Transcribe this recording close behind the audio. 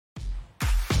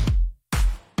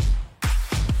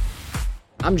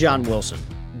I'm John Wilson.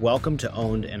 Welcome to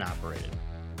Owned and Operated.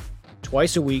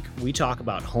 Twice a week, we talk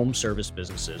about home service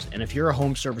businesses, and if you're a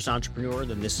home service entrepreneur,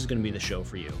 then this is going to be the show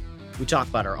for you. We talk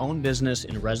about our own business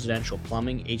in residential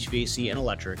plumbing, HVAC, and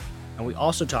electric, and we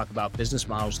also talk about business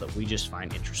models that we just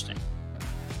find interesting.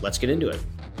 Let's get into it.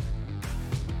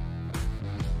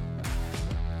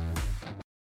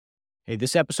 Hey,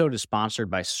 this episode is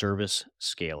sponsored by Service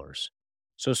Scalers.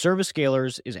 So Service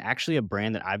Scalers is actually a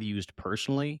brand that I've used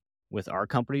personally with our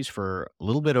companies for a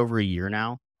little bit over a year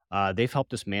now. They've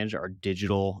helped us manage our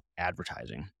digital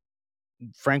advertising.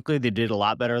 Frankly, they did a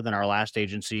lot better than our last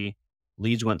agency.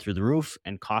 Leads went through the roof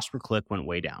and cost per click went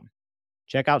way down.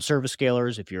 Check out Service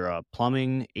Scalers if you're a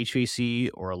plumbing, HVAC,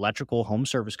 or electrical home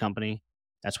service company.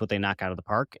 That's what they knock out of the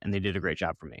park, and they did a great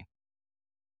job for me.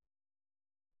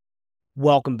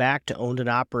 Welcome back to Owned and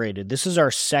Operated. This is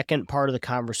our second part of the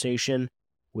conversation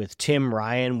with Tim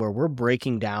Ryan, where we're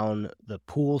breaking down the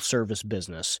pool service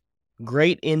business.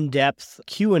 Great in-depth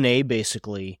Q&A,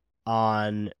 basically,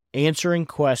 on answering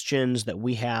questions that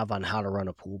we have on how to run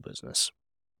a pool business.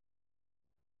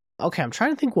 Okay, I'm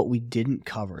trying to think what we didn't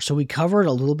cover. So we covered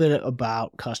a little bit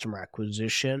about customer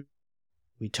acquisition.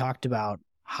 We talked about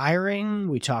hiring.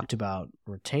 We talked about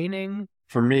retaining.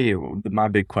 For me, my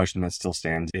big question that still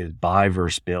stands is buy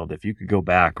versus build. If you could go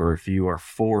back, or if you are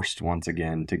forced once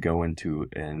again to go into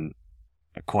and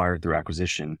acquire through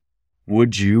acquisition,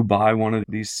 would you buy one of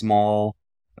these small,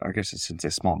 I guess I shouldn't say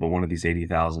small, but one of these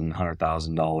 $80,000,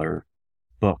 $100,000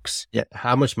 books? Yeah.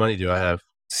 How much money do I have?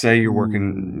 Say you're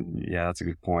working, yeah, that's a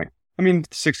good point. I mean,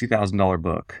 $60,000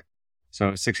 book.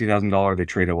 So $60,000, they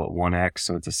trade at what, 1x?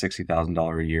 So it's a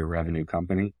 $60,000 a year revenue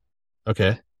company. Okay.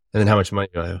 And then how much money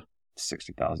do I have?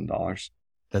 $60,000.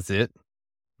 That's it?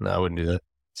 No, I wouldn't do that.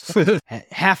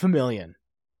 $500,000.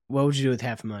 What would you do with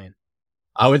 $500,000?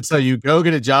 I would tell you, go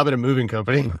get a job at a moving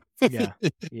company. Yeah.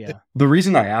 The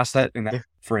reason I asked that in that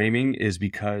framing is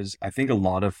because I think a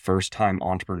lot of first-time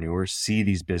entrepreneurs see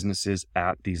these businesses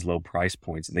at these low price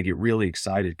points and they get really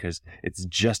excited because it's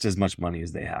just as much money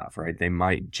as they have, right? They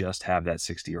might just have that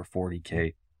 60 or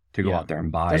 40K to go out there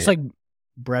and buy That's it. like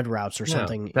bread routes or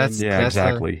something.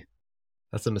 Exactly.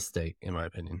 That's a mistake, in my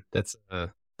opinion. That's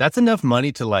enough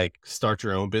money to like start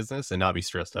your own business and not be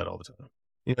stressed out all the time.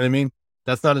 You know what I mean?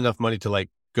 That's not enough money to like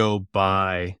go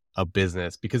buy a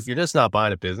business, because you're just not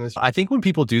buying a business. I think when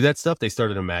people do that stuff, they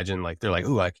start to imagine like, they're like,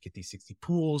 oh, I could get these 60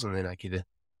 pools and then I could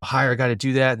hire a guy to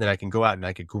do that. And then I can go out and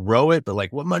I could grow it. But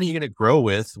like, what money are you going to grow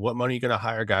with? What money are you going to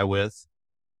hire a guy with?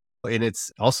 And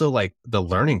it's also like the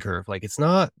learning curve. Like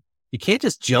you can't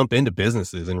just jump into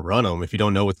businesses and run them if you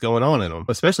don't know what's going on in them,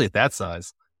 especially at that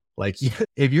size. Like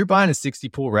if you're buying a 60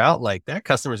 pool route, like that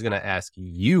customer is going to ask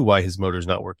you why his motor's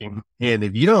not working. And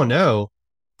if you don't know,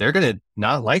 they're going to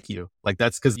not like you. Like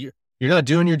that's because you're not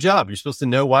doing your job. You're supposed to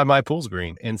know why my pool's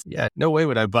green. And yeah, no way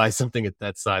would I buy something at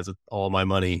that size with all my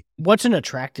money. What's an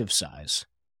attractive size?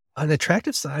 An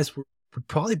attractive size would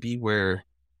probably be where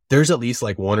there's at least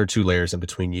like one or two layers in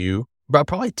between you, about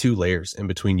probably 2 layers in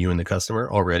between you and the customer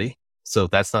already. So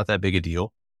that's not that big a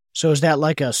deal. So is that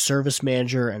like a service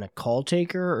manager and a call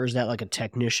taker, or is that like a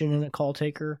technician and a call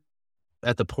taker?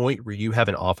 At the point where you have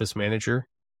an office manager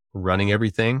running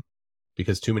everything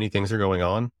because too many things are going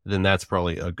on, then that's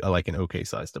probably like an okay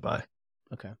size to buy.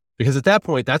 Okay. Because at that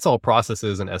point, that's all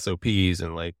processes and SOPs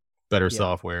and like better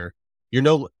software.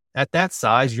 At that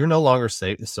size, you're no longer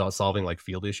solving like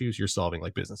field issues. You're solving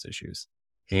like business issues.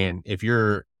 And if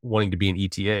you're wanting to be an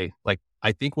ETA, like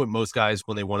I think what most guys,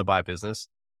 when they want to buy a business,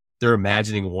 they're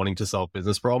imagining wanting to solve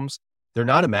business problems. They're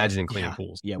not imagining cleaning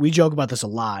pools. Yeah, we joke about this a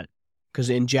lot because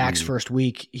in Jack's first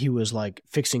week, he was like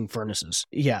fixing furnaces.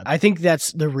 Yeah, I think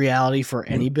that's the reality for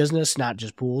any business, not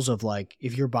just pools, of like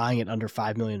if you're buying it under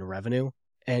 $5 million in revenue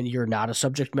and you're not a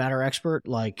subject matter expert,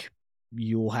 like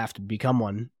you will have to become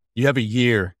one. You have a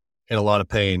year and a lot of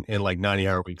pain in like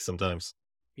 90-hour weeks sometimes.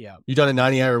 Yeah. You done a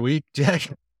 90-hour week, Jack?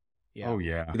 Yeah. Oh,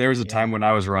 yeah. There was a time when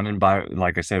I was running by,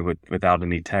 like I said, without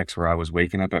any techs, where I was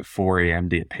waking up at 4 a.m.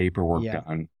 to get paperwork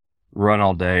done, run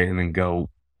all day, and then go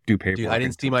do paperwork. Dude, I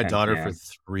didn't see my daughter for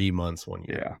 3 months one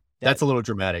year. Yeah. That's a little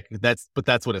dramatic. But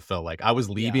that's what it felt like. I was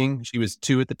leaving. She was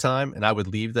 2 at the time, and I would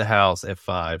leave the house at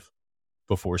 5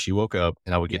 before she woke up,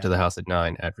 and I would get to the house at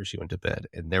 9 after she went to bed.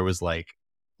 And there was like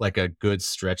a good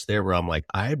stretch there where I'm like,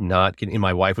 I'm not getting, and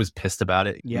my wife was pissed about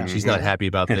it. Yeah. She's not happy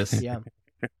about this. Yeah.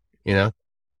 You know?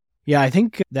 Yeah, I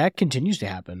think that continues to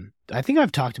happen. I think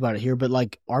I've talked about it here, but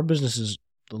like our business is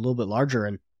a little bit larger,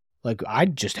 and like I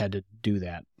just had to do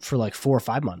that for like 4 or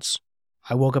 5 months.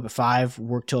 I woke up at 5,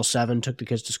 worked till 7, took the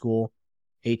kids to school,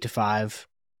 8 to 5,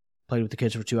 played with the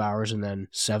kids for 2 hours, and then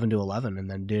 7 to 11, and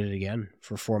then did it again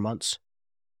for 4 months.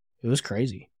 It was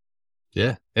crazy.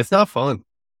 Yeah. It's not fun.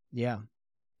 Yeah.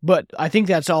 But I think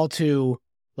that's all to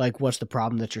like, what's the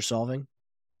problem that you're solving?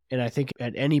 And I think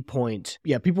at any point,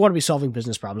 yeah, people want to be solving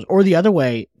business problems. Or the other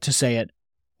way to say it,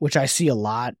 which I see a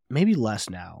lot, maybe less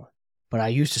now, but I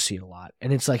used to see it a lot.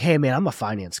 And it's like, hey, man, I'm a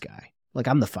finance guy. Like,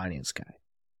 I'm the finance guy.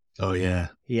 Oh, yeah.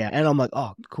 Yeah. And I'm like,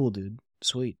 oh, cool, dude.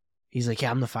 Sweet. He's like,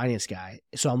 yeah, I'm the finance guy.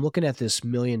 So I'm looking at this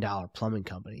 $1 million plumbing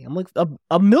company. I'm like, a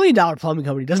 $1 million plumbing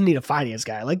company doesn't need a finance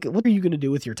guy. Like, what are you going to do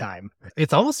with your time?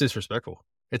 It's almost disrespectful.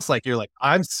 It's like, you're like,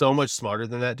 I'm so much smarter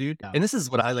than that dude. Yeah. And this is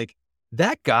what I like.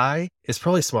 That guy is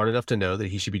probably smart enough to know that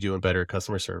he should be doing better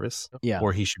customer service. Yeah.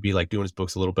 Or he should be like doing his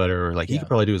books a little better. Or like he Yeah. could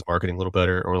probably do his marketing a little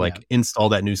better. Or like Yeah. install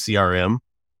that new CRM.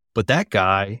 But that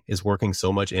guy is working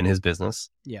so much in his business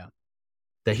Yeah.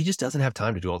 that he just doesn't have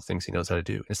time to do all the things he knows how to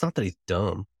do. It's not that he's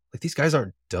dumb. Like these guys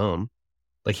aren't dumb.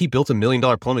 Like he built $1 million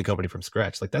plumbing company from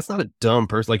scratch. Like that's not a dumb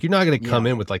person. Like you're not going to come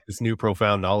in with like this new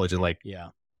profound knowledge and like,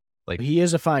 like he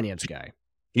is a finance guy.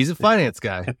 He's a finance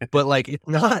guy, but like it's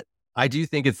not. I do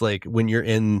think it's like when you're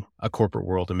in a corporate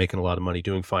world and making a lot of money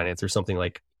doing finance or something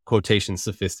like quotation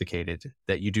sophisticated,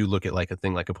 that you do look at like a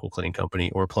thing like a pool cleaning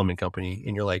company or a plumbing company,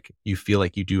 and you're like, you feel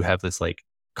like you do have this like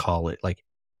like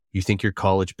you think your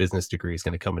college business degree is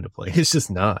going to come into play. It's just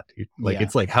not. Like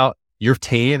it's like how you're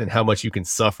tan and how much you can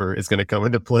suffer is going to come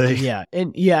into play. Yeah,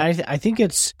 and yeah, I think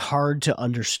it's hard to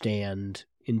understand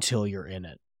until you're in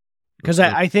it, because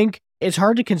I think it's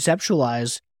hard to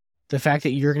conceptualize the fact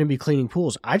that you're going to be cleaning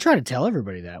pools. I try to tell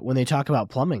everybody that when they talk about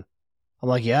plumbing. I'm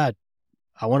like, yeah,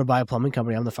 I want to buy a plumbing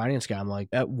company. I'm the finance guy. I'm like,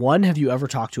 one, have you ever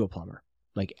talked to a plumber?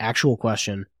 Like, actual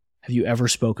question, have you ever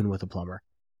spoken with a plumber?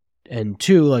 And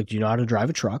two, like, do you know how to drive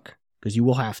a truck? Because you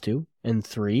will have to. And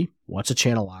three, what's a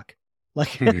channel lock?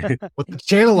 Like, what the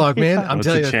channel lock, man? I'm What's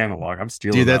telling a you, channel lock? I'm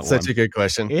stealing dude, that's that such a good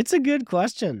question. It's a good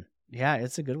question. Yeah,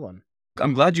 it's a good one.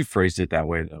 I'm glad you phrased it that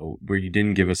way, though, where you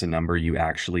didn't give us a number. You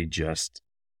actually just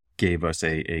gave us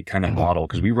a kind of model,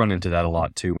 because we run into that a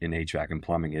lot too in HVAC and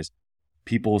plumbing. Is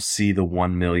people see the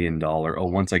 $1 million, oh,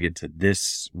 once I get to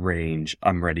this range,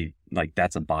 I'm ready. Like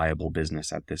that's a buyable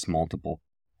business at this multiple.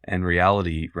 And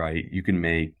reality, right? You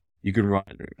can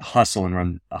hustle and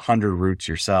run 100 routes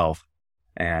yourself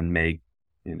and make,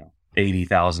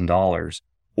 $80,000.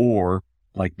 Or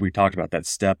like we talked about, that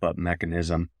step up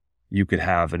mechanism, you could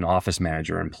have an office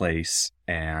manager in place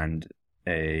and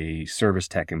a service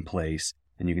tech in place,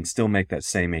 and you can still make that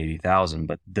same 80,000,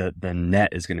 but the net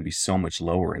is going to be so much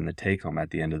lower in the take home at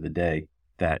the end of the day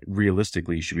that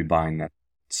realistically you should be buying that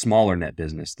smaller net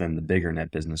business than the bigger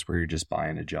net business where you're just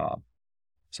buying a job.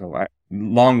 So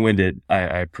long-winded, I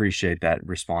appreciate that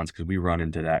response, because we run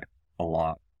into that a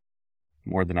lot,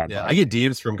 more than I'd like. I get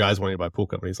DMs from guys wanting to buy pool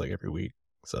companies like every week.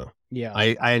 So yeah,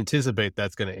 I anticipate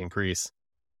that's going to increase.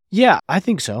 Yeah, I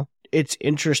think so. It's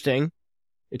interesting.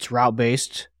 It's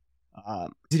route-based.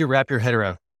 Easy to wrap your head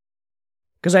around.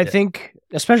 Because I think,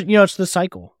 especially, it's the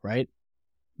cycle, right?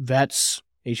 Vets,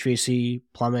 HVAC,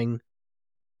 plumbing,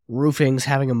 roofing's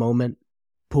having a moment.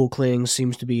 Pool cleaning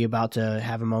seems to be about to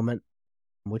have a moment,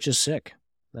 which is sick.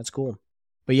 That's cool.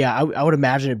 But yeah, I would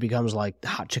imagine it becomes like the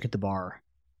hot chick at the bar.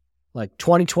 Like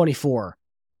 2024,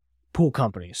 pool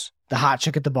companies, the hot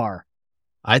chick at the bar.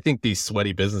 I think these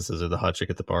sweaty businesses are the hot chick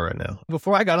at the bar right now.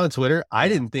 Before I got on Twitter, I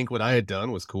didn't think what I had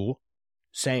done was cool.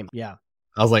 Same, yeah.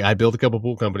 I was like, I built a couple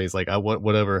pool companies. Like, I want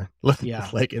whatever. Yeah.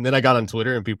 Like, and then I got on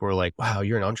Twitter and people were like, wow,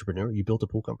 you're an entrepreneur. You built a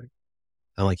pool company.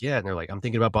 I'm like, yeah. And they're like, I'm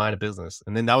thinking about buying a business.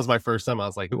 And then that was my first time. I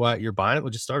was like, what? You're buying it?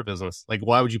 Well, just start a business. Like,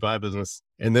 why would you buy a business?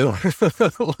 And then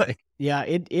like, yeah,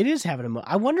 it is having a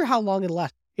moment. I wonder how long it'll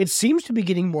last. It seems to be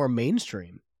getting more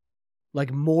mainstream,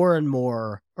 like more and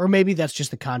more, or maybe that's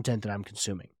just the content that I'm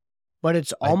consuming. But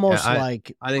it's almost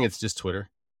like... I think it's just Twitter.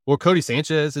 Well, Cody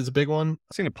Sanchez is a big one.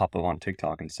 I've seen it pop up on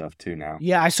TikTok and stuff too now.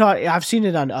 Yeah, I've seen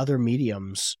it on other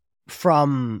mediums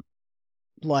from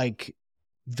like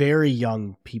very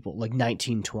young people, like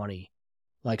 19, 20,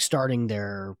 like starting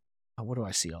their, what do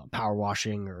I see? Power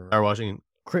washing or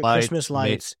Christmas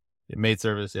lights. Maid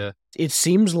service, yeah. It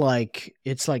seems like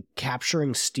it's like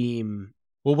capturing steam.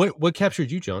 Well, what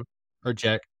captured you, John? Or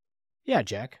Jack? Yeah,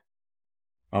 Jack.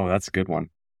 Oh, that's a good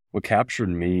one. What captured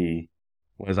me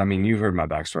was, you've heard my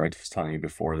backstory. I was telling you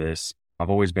before this. I've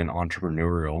always been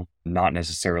entrepreneurial, not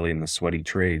necessarily in the sweaty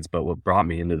trades, but what brought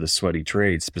me into the sweaty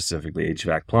trades, specifically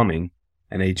HVAC plumbing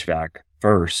and HVAC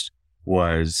first,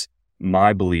 was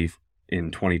my belief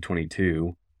in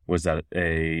 2022 was that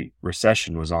a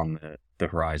recession was on the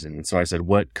horizon. And so I said,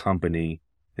 what company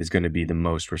is going to be the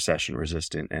most recession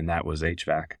resistant? And that was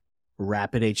HVAC.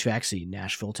 Rapid HVAC,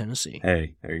 Nashville, Tennessee.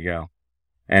 Hey, there you go.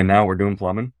 And now we're doing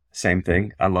plumbing. Same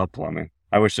thing. I love plumbing.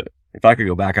 I wish if I could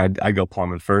go back, I'd go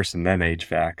plumbing first and then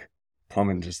HVAC.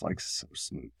 plumbing just like so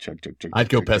smooth. Check, check, check. I'd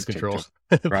check, go check, pest check, check, control.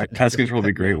 check. Right. Pest control would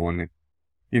be a great Yeah. one.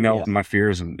 You know, Yeah. my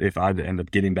fears, if I'd end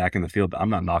up getting back in the field, I'm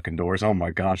not knocking doors. Oh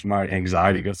my gosh, my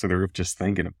anxiety goes through the roof just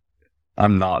thinking of,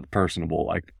 I'm not personable.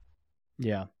 Like,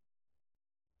 Yeah.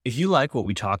 If you like what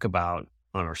we talk about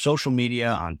on our social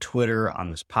media, on Twitter,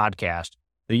 on this podcast,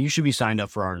 then you should be signed up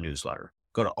for our newsletter.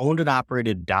 Go to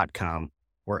ownedandoperated.com,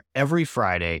 where every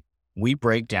Friday we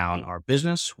break down our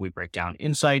business, we break down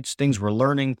insights, things we're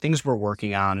learning, things we're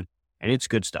working on, and it's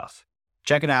good stuff.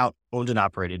 Check it out,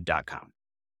 ownedandoperated.com.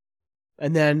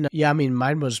 And then, yeah, I mean,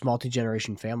 mine was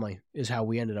multi-generation family is how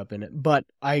we ended up in it. But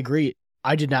I agree.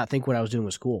 I did not think what I was doing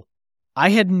was cool.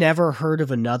 I had never heard of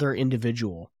another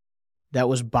individual that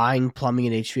was buying plumbing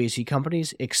and HVAC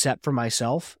companies except for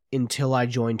myself until I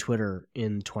joined Twitter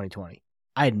in 2020.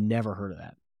 I had never heard of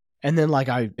that. And then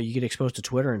you get exposed to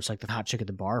Twitter and it's like the hot chick at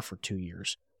the bar for 2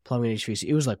 years, plumbing and HVAC.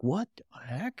 It was like, what the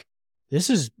heck? This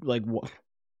is like,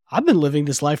 I've been living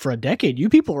this life for a decade. You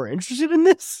people are interested in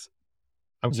this?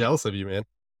 I'm jealous of you, man.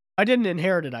 I didn't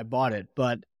inherit it. I bought it,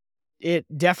 but it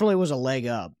definitely was a leg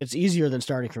up. It's easier than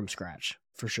starting from scratch,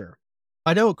 for sure.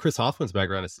 I know Chris Hoffman's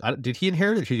background is. Did he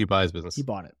inherit it or did he buy his business? He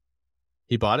bought it.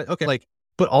 He bought it? Okay.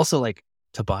 But also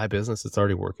to buy a business that's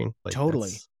already working.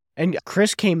 Totally. And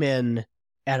Chris came in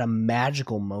at a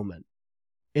magical moment.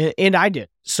 And I did.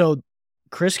 So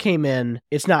Chris came in.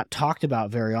 It's not talked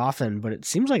about very often, but it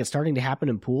seems like it's starting to happen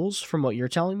in pools from what you're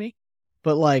telling me.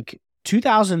 But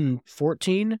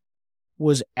 2014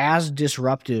 was as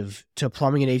disruptive to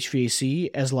plumbing and HVAC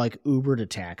as Uber to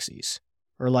taxis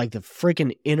or the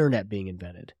freaking internet being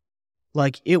invented.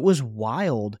 It was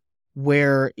wild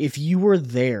where if you were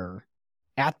there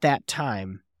at that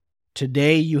time,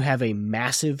 today you have a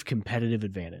massive competitive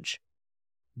advantage.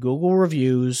 Google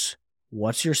reviews,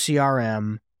 what's your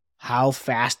CRM, how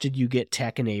fast did you get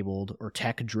tech enabled or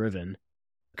tech driven?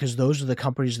 Because those are the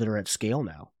companies that are at scale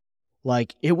now.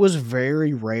 It was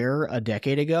very rare a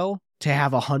decade ago to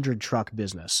have 100 truck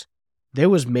business. There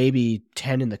was maybe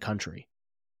 10 in the country.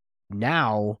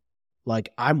 Now,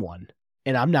 I'm one,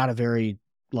 and I'm not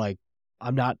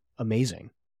I'm not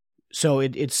amazing. So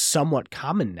it's somewhat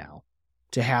common now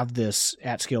to have this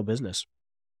at scale business.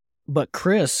 But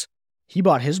Chris, he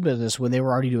bought his business when they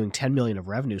were already doing 10 million of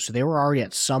revenue. So they were already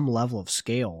at some level of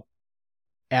scale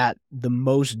at the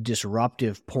most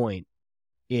disruptive point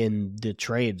in the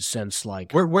trade since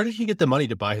Where did he get the money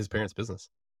to buy his parents' business?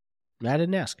 I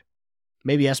didn't ask.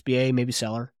 Maybe SBA, maybe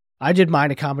seller. I did mine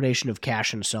a combination of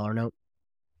cash and a seller note.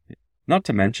 not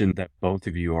to mention that both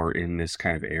of you are in this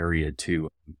kind of area too,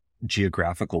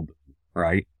 geographical,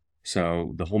 right?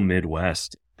 So the whole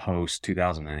Midwest post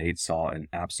 2008 saw an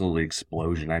absolute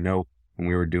explosion. I know when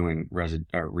we were doing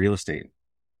real estate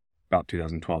about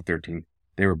 2012, 13,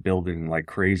 they were building like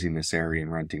crazy in this area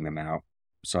and renting them out.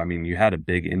 So, I mean, you had a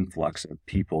big influx of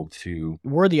people to...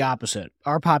 We're the opposite.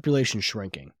 Our population's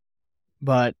shrinking,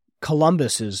 but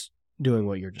Columbus is doing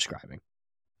what you're describing.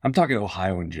 I'm talking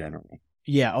Ohio in general.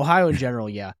 Yeah, Ohio in general,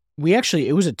 yeah. We actually,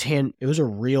 it was a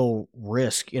real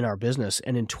risk in our business.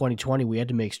 And in 2020, we had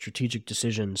to make strategic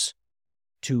decisions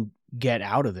to get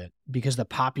out of it because the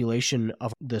population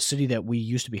of the city that we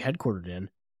used to be headquartered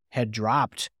in had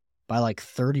dropped by like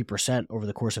 30% over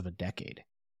the course of a decade.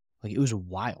 Like, it was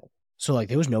wild. So like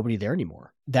there was nobody there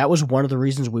anymore. That was one of the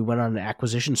reasons we went on an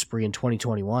acquisition spree in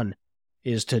 2021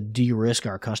 is to de-risk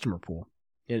our customer pool.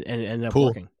 It ended up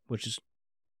working, which is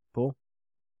cool.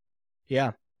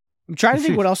 Yeah. I'm trying to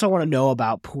think what else I want to know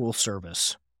about pool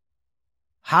service.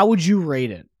 How would you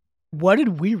rate it? What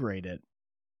did we rate it?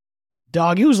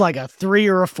 Dog, it was like a 3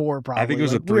 or a 4 probably. I think it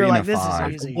was like, a 3 and a this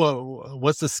 5. is easy. Whoa,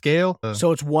 what's the scale?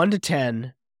 So it's 1 to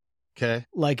 10, Okay.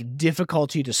 like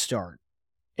difficulty to start.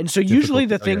 And so usually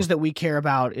the things that we care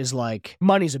about is like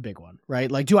money's a big one, right?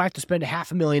 Like, do I have to spend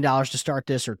 $500,000 to start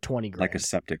this or 20 grand? Like a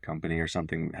septic company or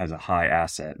something has a high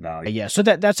asset value. Yeah. So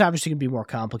that's obviously going to be more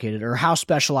complicated. Or how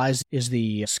specialized is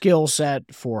the skill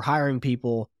set for hiring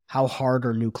people? How hard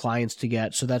are new clients to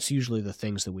get? So that's usually the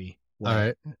things that we... All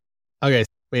right. Okay.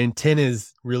 And 10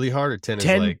 is really hard or 10 is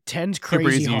 10's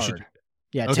crazy hard.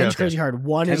 Yeah, 10's crazy hard.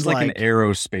 1 is like an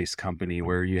aerospace company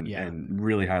where you and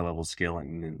really high level skill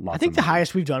and lots I think of the money.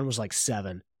 highest we've done was like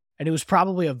 7, and it was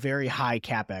probably a very high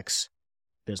CapEx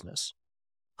business.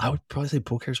 I would probably say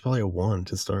pool care is probably a 1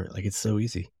 to start. Like, it's so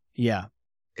easy. Yeah.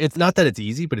 It's not that it's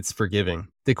easy, but it's forgiving.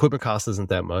 The equipment cost isn't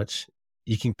that much.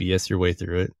 You can BS your way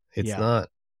through it. It's not,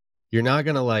 you're not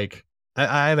going to like,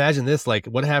 I imagine this, like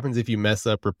what happens if you mess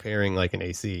up repairing like an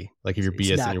AC? Like if you're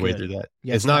BSing your way through that.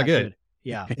 Yeah, it's not good.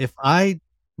 Yeah. If I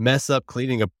mess up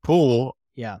cleaning a pool,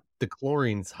 the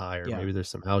chlorine's higher. Yeah. Maybe there's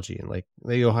some algae and like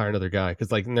they go hire another guy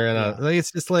because like they're not. Like,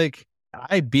 it's just like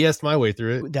I BS'd my way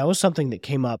through it. That was something that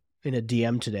came up in a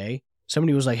DM today.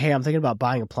 Somebody was like, hey, I'm thinking about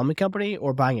buying a plumbing company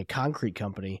or buying a concrete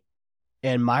company.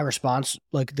 And my response,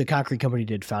 like the concrete company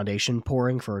did foundation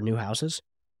pouring for new houses.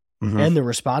 Mhm. And the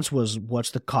response was,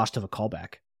 what's the cost of a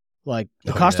callback? Like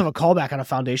the Oh, cost yeah. of a callback on a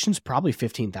foundation is probably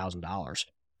 $15,000.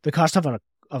 The cost of a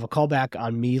callback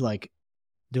on me, like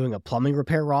doing a plumbing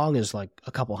repair wrong, is like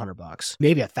a couple $100,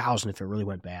 maybe $1,000 if it really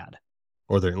went bad.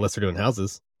 Or unless they're doing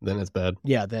houses, then it's bad.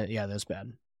 Yeah, that's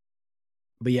bad.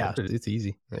 But yeah, It's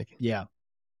easy. Like, yeah.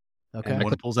 Okay. And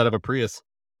I pulls out of a Prius.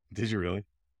 Did you really?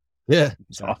 Yeah.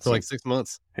 It's For awesome. like 6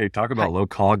 months. Hey, talk about low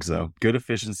cogs though. Good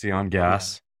efficiency on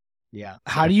gas. Yeah.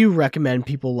 How do you recommend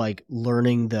people like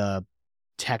learning the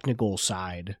technical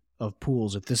side of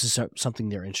pools if this is something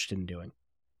they're interested in doing?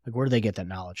 Like, where do they get that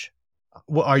knowledge?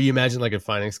 Well, are you imagine like a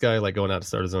finance guy, like going out to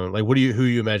start his own? Like, who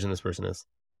you imagine this person is?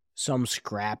 Some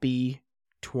scrappy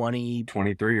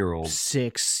 23-year-old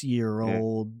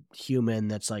 26-year-old human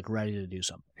that's like ready to do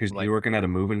something. who's Like- working at a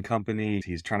moving company.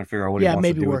 He's trying to figure out what he Yeah, wants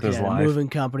to maybe do with working his at a life. moving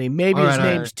company. Maybe All his right,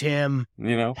 all name's Tim.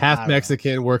 You know, I Half don't know.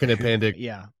 Mexican, working at Panda.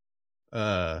 Yeah.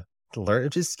 To learn,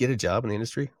 just get a job in the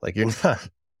industry. Like you're not,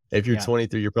 if you're Yeah.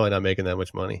 23, you're probably not making that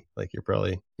much money. Like you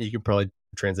can probably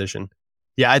transition.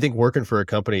 Yeah, I think working for a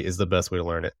company is the best way to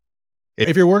learn it.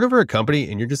 If you're working for a company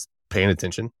and you're just paying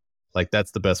attention, like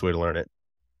that's the best way to learn it.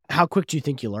 How quick do you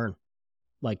think you learn?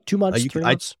 Like 2 months, you 3 could-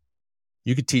 months?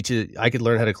 You could teach it. I could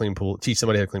learn how to teach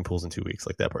somebody how to clean pools in 2 weeks.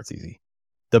 Like that part's easy.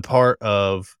 The part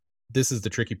of this is the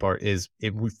tricky part is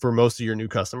for most of your new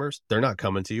customers, they're not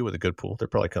coming to you with a good pool. They're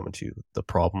probably coming to you with the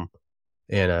problem.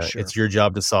 And Sure. it's your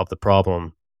job to solve the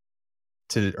problem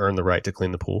to earn the right to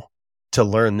clean the pool. To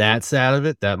learn that side of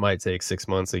it, that might take 6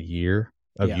 months, a year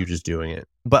of Yeah. you just doing it.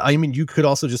 But I mean, you could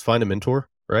also just find a mentor,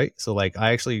 right? So like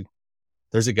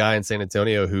there's a guy in San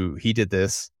Antonio who he did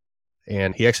this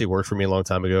and he actually worked for me a long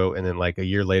time ago. And then like a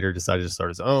year later decided to start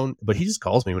his own, but he just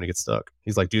calls me when he gets stuck.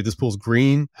 He's like, dude, this pool's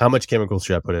green. How much chemicals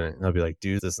should I put in it? And I'll be like,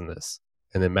 dude, this and this.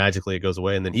 And then magically it goes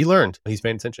away. And then he learned, he's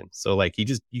paying attention. So like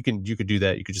you could do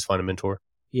that. You could just find a mentor.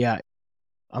 Yeah.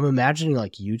 I'm imagining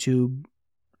like YouTube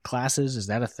classes. Is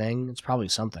that a thing? It's probably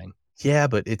something. Yeah,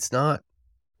 but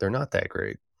they're not that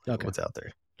great. Okay. What's out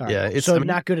there. All right. Yeah, it's so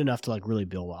not good enough to like really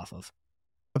build off of.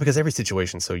 Because every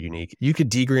situation's so unique. You could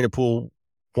degreen a pool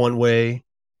one way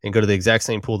and go to the exact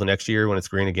same pool the next year when it's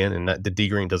green again, and the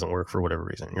degreen doesn't work for whatever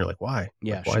reason. You're like, why?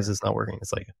 Yeah, Like, why sure. is this not working?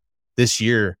 It's like this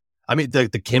year. I mean, the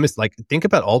chemist, like think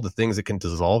about all the things that can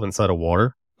dissolve inside of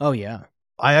water. Oh yeah.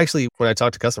 I actually, when I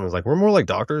talk to customers, like we're more like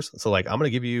doctors. So like, we're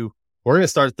going to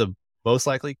start at the most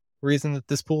likely reason that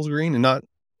this pool's green and we're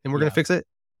going Yeah. to fix it.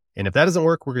 And if that doesn't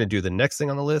work, we're going to do the next thing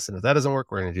on the list. And if that doesn't work,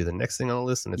 we're going to do the next thing on the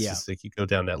list. And it's Yeah. just like you go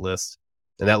down that list.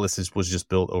 And that list was just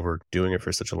built over doing it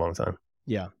for such a long time.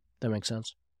 Yeah. That makes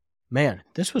sense. Man,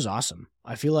 this was awesome.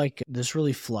 I feel like this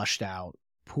really flushed out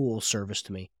pool service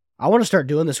to me. I want to start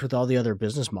doing this with all the other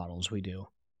business models we do.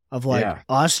 Of like Yeah.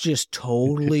 us just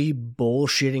totally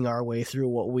bullshitting our way through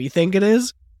what we think it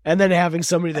is. And then having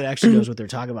somebody that actually knows what they're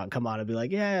talking about come on and be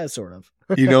like, yeah, sort of.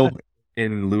 You know,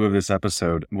 in lieu of this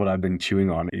episode, what I've been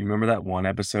chewing on, you remember that one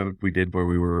episode we did where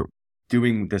we were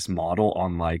doing this model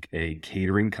on like a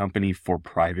catering company for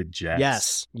private jets?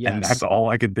 Yes. Yes. And that's all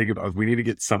I could think about. We need to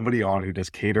get somebody on who does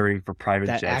catering for private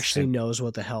that jets. actually and knows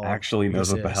what the hell actually knows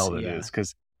this what the is. hell it Yeah. is,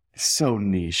 because it's so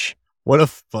niche. What a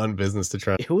fun business to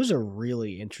try. It was a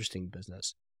really interesting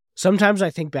business. Sometimes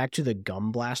I think back to the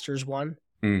Gum Blasters one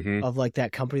Mm-hmm. of like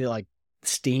that company that like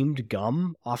steamed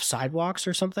gum off sidewalks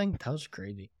or something. That was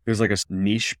crazy. There's like a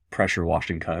niche pressure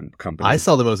washing company. I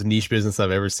saw the most niche business I've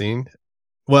ever seen.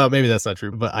 Well, maybe that's not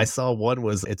true, but I saw one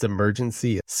it's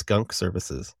emergency skunk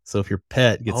services. So if your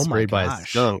pet gets Oh my sprayed by a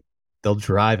gosh. skunk, they'll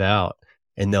drive out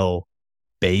and they'll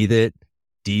bathe it,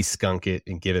 de-skunk it,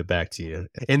 and give it back to you.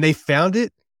 And they found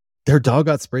it. Their dog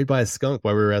got sprayed by a skunk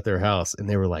while we were at their house. And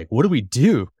they were like, what do we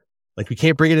do? Like, we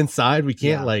can't bring it inside. We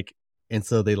can't Yeah. and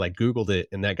so they like Googled it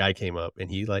and that guy came up and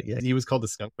he was called the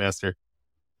Skunk Master.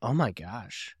 Oh my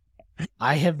gosh.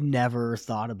 I have never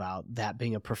thought about that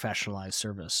being a professionalized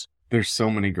service. There's so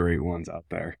many great ones out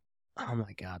there. Oh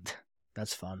my God.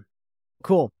 That's fun.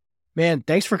 Cool. Man,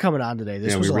 thanks for coming on today.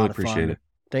 This Yeah, was we a really lot of appreciate fun. it.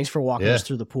 Thanks for walking Yeah. us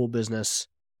through the pool business,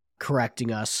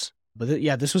 correcting us. But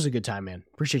yeah, this was a good time, man.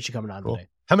 Appreciate you coming on Cool. today.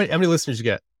 How many listeners you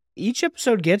got? Each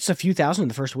episode gets a few thousand in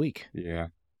the first week. Yeah.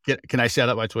 Can I shout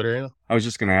out my Twitter handle? I was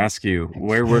just going to ask you,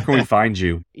 where can we find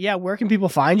you? Yeah, where can people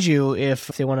find you if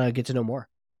they want to get to know more?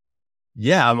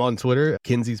 Yeah, I'm on Twitter,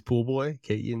 Kinsey's Pool Boy,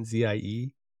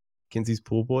 Kenzie, Kinsey's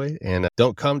Pool Boy. And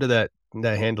don't come to that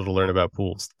handle to learn about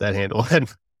pools. That handle.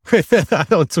 I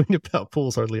don't tweet about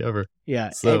pools hardly ever.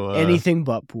 Yeah, So, anything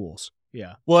but pools.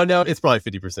 Yeah. Well, no, it's probably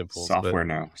 50% pools. Software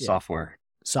now. Yeah. Software.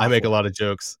 I make a lot of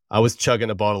jokes. I was chugging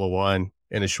a bottle of wine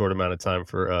in a short amount of time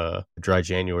for dry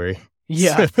January.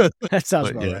 Yeah, that sounds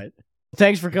But, about yeah. right.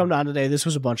 Thanks for coming on today. This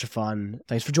was a bunch of fun.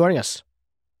 Thanks for joining us.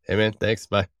 Hey, man. Thanks.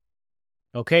 Bye.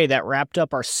 Okay, that wrapped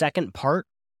up our second part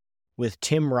with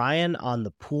Tim Ryan on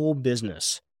the pool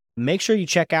business. Make sure you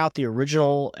check out the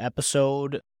original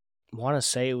episode. I want to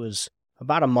say it was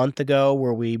about a month ago,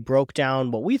 where we broke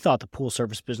down what we thought the pool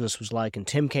service business was like, and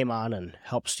Tim came on and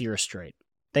helped steer us straight.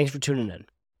 Thanks for tuning in.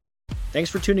 Thanks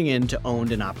for tuning in to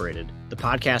Owned and Operated, the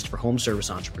podcast for home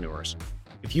service entrepreneurs.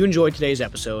 If you enjoyed today's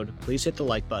episode, please hit the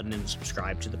like button and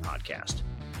subscribe to the podcast.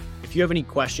 If you have any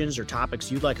questions or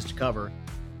topics you'd like us to cover,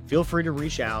 feel free to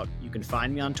reach out. You can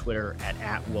find me on Twitter at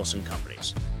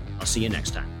 @WilsonCompanies. I'll see you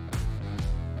next time.